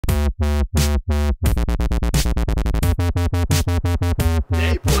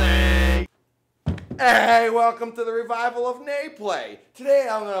Nayplay! Hey, welcome to the revival of Nayplay. Today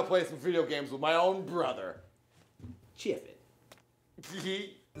I'm going to play some video games with my own brother. Chip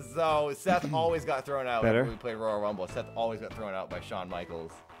it. So, Seth always got thrown out Better. when we played Royal Rumble. Seth always got thrown out by Shawn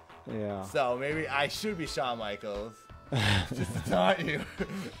Michaels. Yeah. So, maybe I should be Shawn Michaels. Just to taunt you.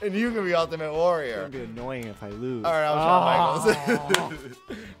 And you can be Ultimate Warrior. It's gonna be annoying if I lose. Alright, I'm Shawn Michaels.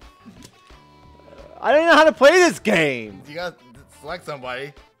 I don't know how to play this game. You gotta select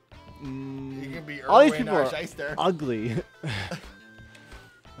somebody. You can be All these Erwin people or are Shyster. ugly.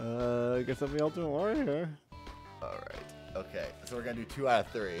 I guess I'll be Ultimate Warrior. Alright. Okay. So we're gonna do 2 out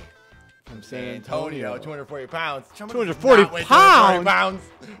of 3. I'm San saying Antonio, 240 pounds. 240 Not weigh pounds? 240 pounds.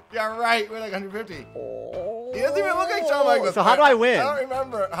 Yeah, right. We're like 150. He doesn't even look like Shawn Michaels. So how do I win? I don't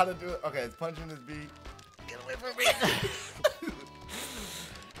remember how to do it. Okay, it's punching his beat. Get away from me.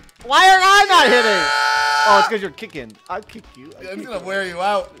 Why are I not hitting? Oh, it's because you're kicking. I'll kick you. I'm gonna wear you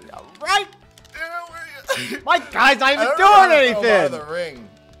out. Right? Yeah, My guy's not even I don't know how doing to throw him out of anything. the ring.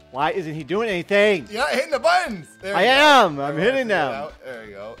 Why isn't he doing anything? You're not hitting the buttons. There I you go. am. I'm Everyone hitting see it them. out. There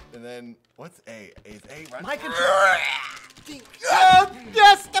you go. And then what's A? A's A. Run. My control.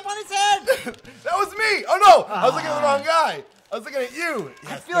 Yes, step on his head. That was me. Oh no, I was looking at the wrong guy. I was looking at you.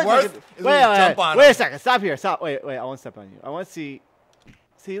 Yes, I feel like worst I could, is when you jump on wait him. a second. Stop here. Stop. Wait. I want to step on you. I want to see.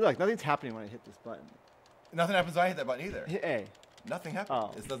 See, look, nothing's happening when I hit this button. Nothing happens when I hit that button either. Hit A. Nothing happens.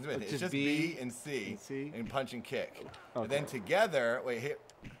 Oh. It doesn't do anything. It's It's just just B and C, and punch and kick. And then together, wait, hit.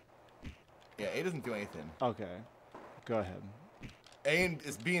 Yeah, A doesn't do anything. Okay. Go ahead. A and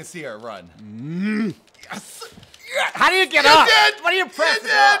is B and C are run. Yes. Yes. How do you get You up? did. What do you press? You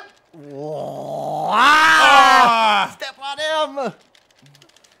did. Ah! Step on him.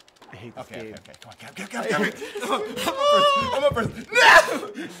 I hate this Okay, game. okay. Come on, get I'm up first.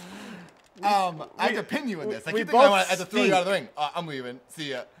 No! I have to pin you in this. I we keep thinking I both have to throw you out of the stink. ring. I'm leaving.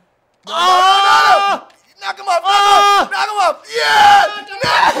 See ya. No, Oh! no! Knock him off! Knock him off! Yeah!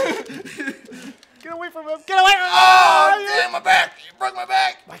 No! Get away from him! Get away from him! Oh, damn, my back! You broke my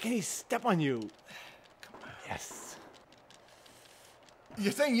back! Why can't he step on you? Yes.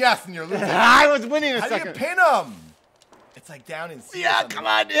 You're saying yes and you're losing. I was winning a How do you second. pin him? It's like down in C. Yeah, come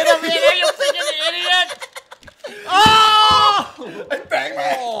on, hit him, you freaking idiot! Oh! I banged my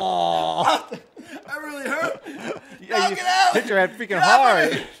head. Oh! I really hurt. Yeah, Knock you it out. hit your head freaking Get off of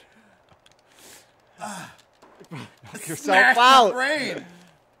hard. me. Knock yourself Smashed my out. brain.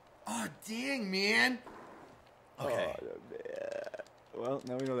 Oh, dang, man. Okay. Well,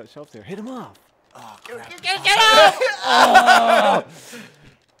 now we know that shelf's there. Hit him off. Oh, crap. Get up! Oh!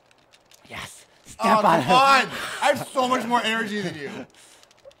 Yes. Step Oh, on come him. on. I have so much more energy than you.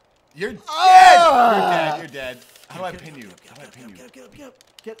 You're dead. You're dead. How do I pin you? How do I pin you?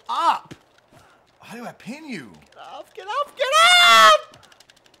 Get up! How do I pin you? Get up! Get up! Get up!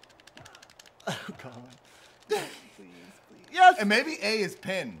 Oh, God. Please, please. Yes! And maybe A is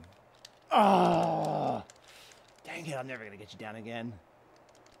pin. Oh! Dang it, I'm never going to get you down again.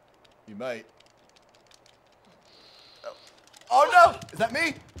 You might. Oh, no. Is that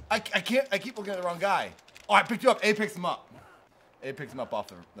me? I can't. I keep looking at the wrong guy. Oh, I picked you up. A picks him up. A picks him up off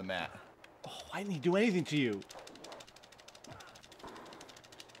the mat. Oh, why didn't he do anything to you?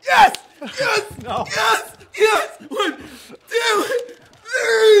 Yes! Yes! No. Yes! Yes! 1, 2,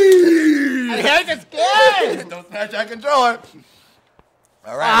 3! I hate this game! Don't smash that controller.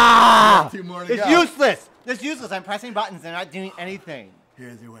 All right. Ah! 2 more to It's go. useless! It's useless. I'm pressing buttons. They're not doing anything.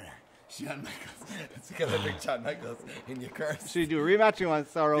 Here's your winner. Shawn Michaels. It's because I picked Shawn Michaels and you cursed. Should you do a rematch or you want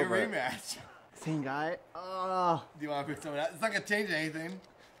to start Do a over? rematch. Same guy? Oh, Do you want to pick someone else? It's not going to change anything.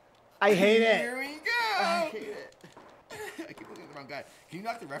 I hate it. Here we go. I hate it. I keep looking at the wrong guy. Can you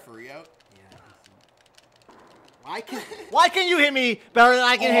knock the referee out? Why can you hit me better than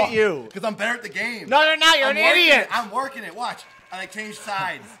I can hit you? Because I'm better at the game. No, you're not. You're I'm an working idiot. it. I'm working it. Watch. I like change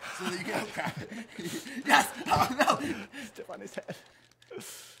sides so that you can. Yes. Oh no. Step on his head.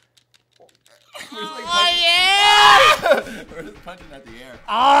 We're just punching at the air.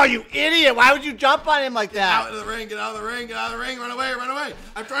 Oh, you idiot. Why would you jump on him like Get out that? of the ring. Get out of the ring. Get out of the ring. Run away. Run away.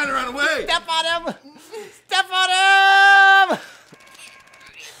 I'm trying to run away. Step on him. Step on him.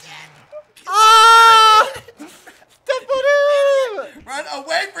 Oh! Step on him. Run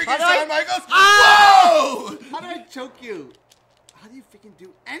away, freaking How do I- Shawn Michaels. Ah! Whoa! How do I choke you? How do you freaking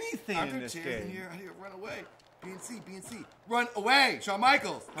do anything Are in there this chairs game? in here? How do you run away? B and C, B and C. Run away, Shawn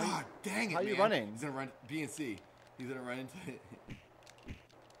Michaels. God dang it, how are you man. running? He's gonna run B and C. He's gonna run into it.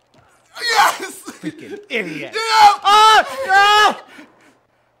 Yes! Freaking idiot. Get out! Oh, you're out!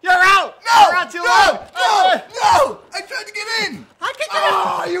 You're out! No! You're out too no! long! No! No! I tried to get in! How can you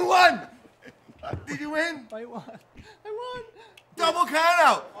Oh, you won! you win? I won. I won. Double count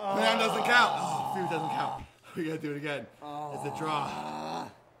out. That doesn't count. Oh, fear doesn't count. We gotta do it again. It's a draw.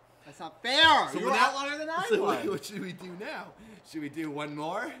 That's not fair. So You were out longer than I was. what should we do now? Should we do one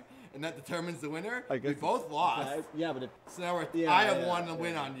more? And that determines the winner? I guess We both lost. Yeah, but if... So now Yeah, I have yeah, one to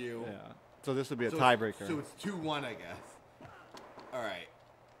win on you. Yeah. So this would be a So tiebreaker. So it's 2-1, I guess. All right.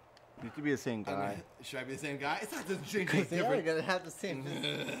 You could be the same guy. Should I be the same guy? It's not doesn't change anything Because they are different. gonna have the same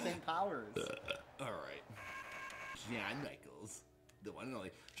powers. All right. Shawn Michaels, the one and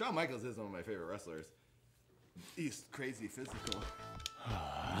only. Shawn Michaels is one of my favorite wrestlers. He's crazy physical.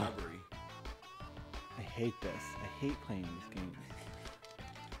 Rubbery. I hate this. I hate playing these games.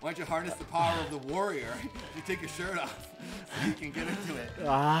 Why don't you harness the power of the warrior? You take your shirt off so you can get into it.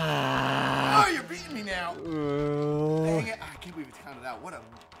 Ah. Oh, you're beating me now. Dang it. I can't believe it's counted out. What a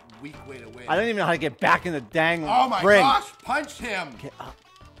weak way to win. I don't even know how to get back in the dang Oh my ring. gosh, punch him. Get up.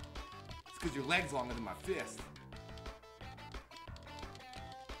 It's because your leg's longer than my fist.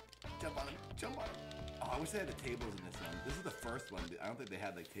 Jump on him, jump on him. Oh, I wish they had the tables in this one. This is the first one. I don't think they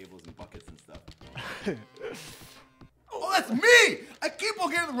had like tables and buckets and stuff. Oh, that's me! I keep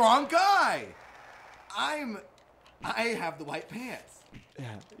looking at the wrong guy. I have the white pants. Yeah,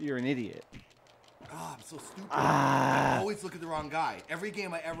 you're an idiot. Oh, I'm so stupid. I always look at the wrong guy. Every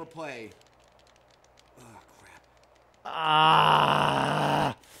game I ever play. Oh, crap.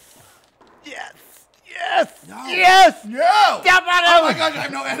 Ah. Yes. Yes. No. Yes. No! Step on him. Oh my gosh, I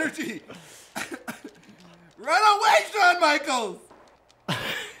have no energy. Run away, Shawn Michaels!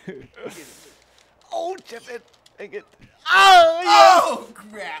 Oh, chip it. Take it. Oh, yes. Oh,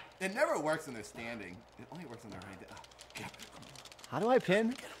 crap. It never works when they're standing. It only works when they're right there. Oh, get up. How do I pin?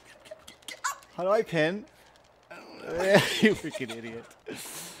 Get up. How do I pin? I don't know. You freaking idiot.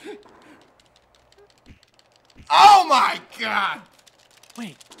 Oh my god!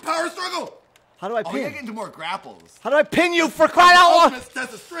 Wait. Power struggle! How do I Oh, we gotta pin? get into more grapples. How do I pin you for crying out loud? Ultimate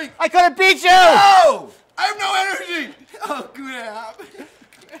test of strength. I couldn't beat you! No! I have no energy! Oh, crap.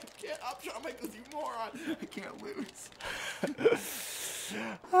 Get up, Shawn Michaels, you moron. I can't lose.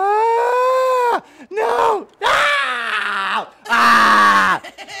 Ah! No! Ah! Ah!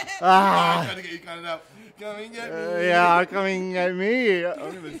 I'm trying to get you counted out. Come and get me. Yeah, coming at me.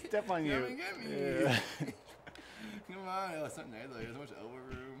 I'm gonna step on you. Come and get me. Yeah. Come on. Oh, it's something nice. There's so much elbow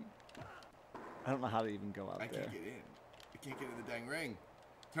room. I don't know how to even go out I there. can't get in. I can't get in the dang ring.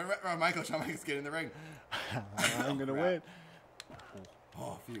 Turn around, Michael. Shawn Michaels, get in the ring. I'm gonna win.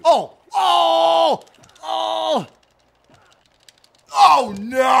 Oh, phew. Oh! Oh! Oh! Oh,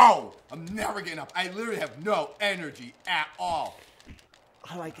 no! I'm never getting up. I literally have no energy at all.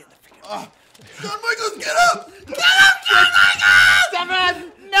 How do I get in the freaking? Shawn Michaels, get up! Get up, Shawn Michaels!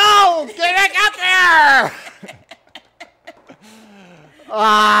 Seven! No! Get back up there!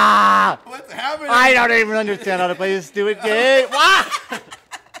 Ah! What's happening? I don't even understand how to play this stupid game. What?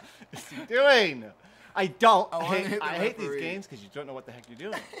 What's he doing? I don't. I wanna hit the I hate these referee. games because you don't know what the heck you're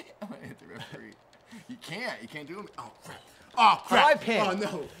doing. I'm gonna hit the referee. You can't. You can't do it. Oh, crap. Oh, crap. How do I pin? Oh,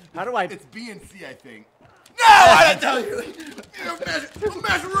 no. How do I? It's B and C, I think. No! I didn't tell you!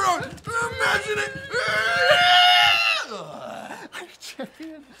 Imagine around! Imagine it! I'm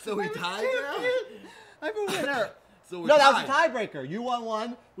champion. So we tied now? I'm a winner. So we're No, tied. that was a tiebreaker. You won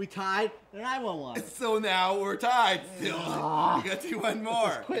one, we tied, and I won one. So now we're tied still. We got to do one more.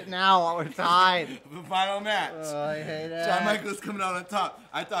 Quit now while we're tied. The final match. I hate it. Shawn Michaels coming out on top.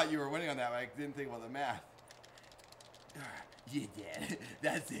 I thought you were winning on that, but I didn't think about the math. You're dead.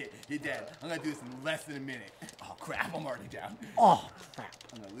 That's it. You're dead. I'm gonna do this in less than a minute. Oh crap, I'm already down. Oh, crap.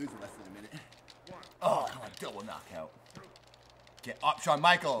 I'm gonna lose in less than a minute. Oh, come on, double knockout. Get up, Shawn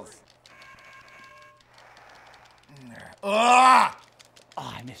Michaels. Ah!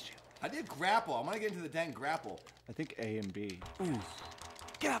 Oh, I missed you. I did grapple. I want to get into the dang grapple. I think A and B.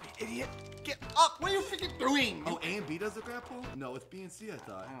 Get up, you idiot. Get up. What are you freaking doing? Oh, A and B does the grapple? No, it's B and C, I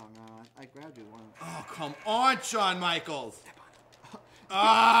thought. I don't know. I grabbed you once. Oh, come on, Shawn Michaels.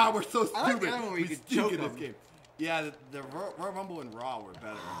 Ah, we're so I like stupid. the other one where you We could stink choke at this him. game. Yeah, the Royal Rumble and Raw were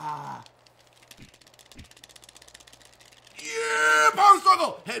better. Yeah, power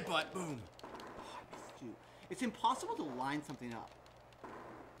struggle. Headbutt, boom. It's impossible to line something up.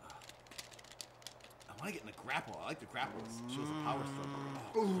 I want to get in the grapple. I like the grapples. It shows the power struggle.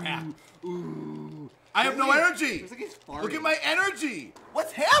 Oh, crap. I have no energy. It's like he's farting. Look at my energy.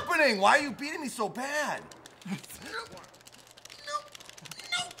 What's happening? Why are you beating me so bad?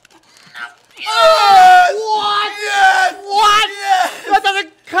 Yes! What? Yes! What? Yes! That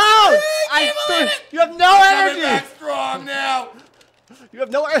doesn't count! You have no Coming energy! back strong now. You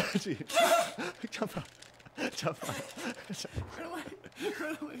have no energy! Jump up. Jump up. Run away.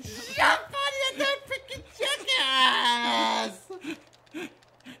 Run away. Jump on the freaking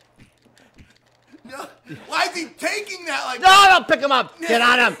swing that like. No, don't pick him up. Get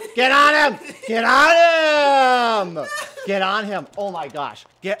on him. Get on him. Get on him. Get on him. Oh my gosh.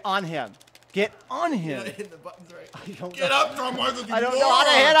 Get on him. Get on him. You're not hitting the buttons right. I don't Get know. up, Shawn Michaels. I don't know how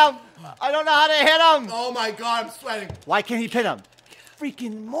to hit him. I don't know how to hit him. Oh my God, I'm sweating. Why can't he pin him?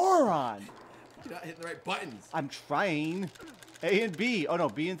 Freaking moron. You're not hitting the right buttons. I'm trying. A and B. Oh no,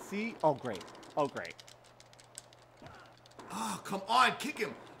 B and C. Oh great. Oh great. Oh, come on, kick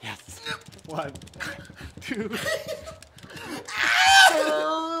him. Yes. 1, 2, 3.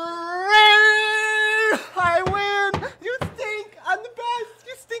 I win. You stink. I'm the best.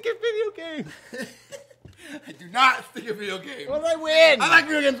 You stink at video games. I do not stink at video games. What did I win? I like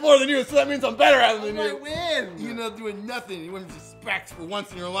video games more than you, so that means I'm better at them than What did I you. win? You're not doing nothing. You went to specs for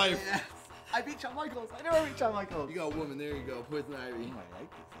once in your life. Yes. I beat Shawn Michaels. I never beat Shawn Michaels. You got a woman. There you go. Poison Ivy. I like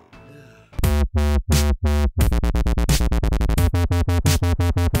this.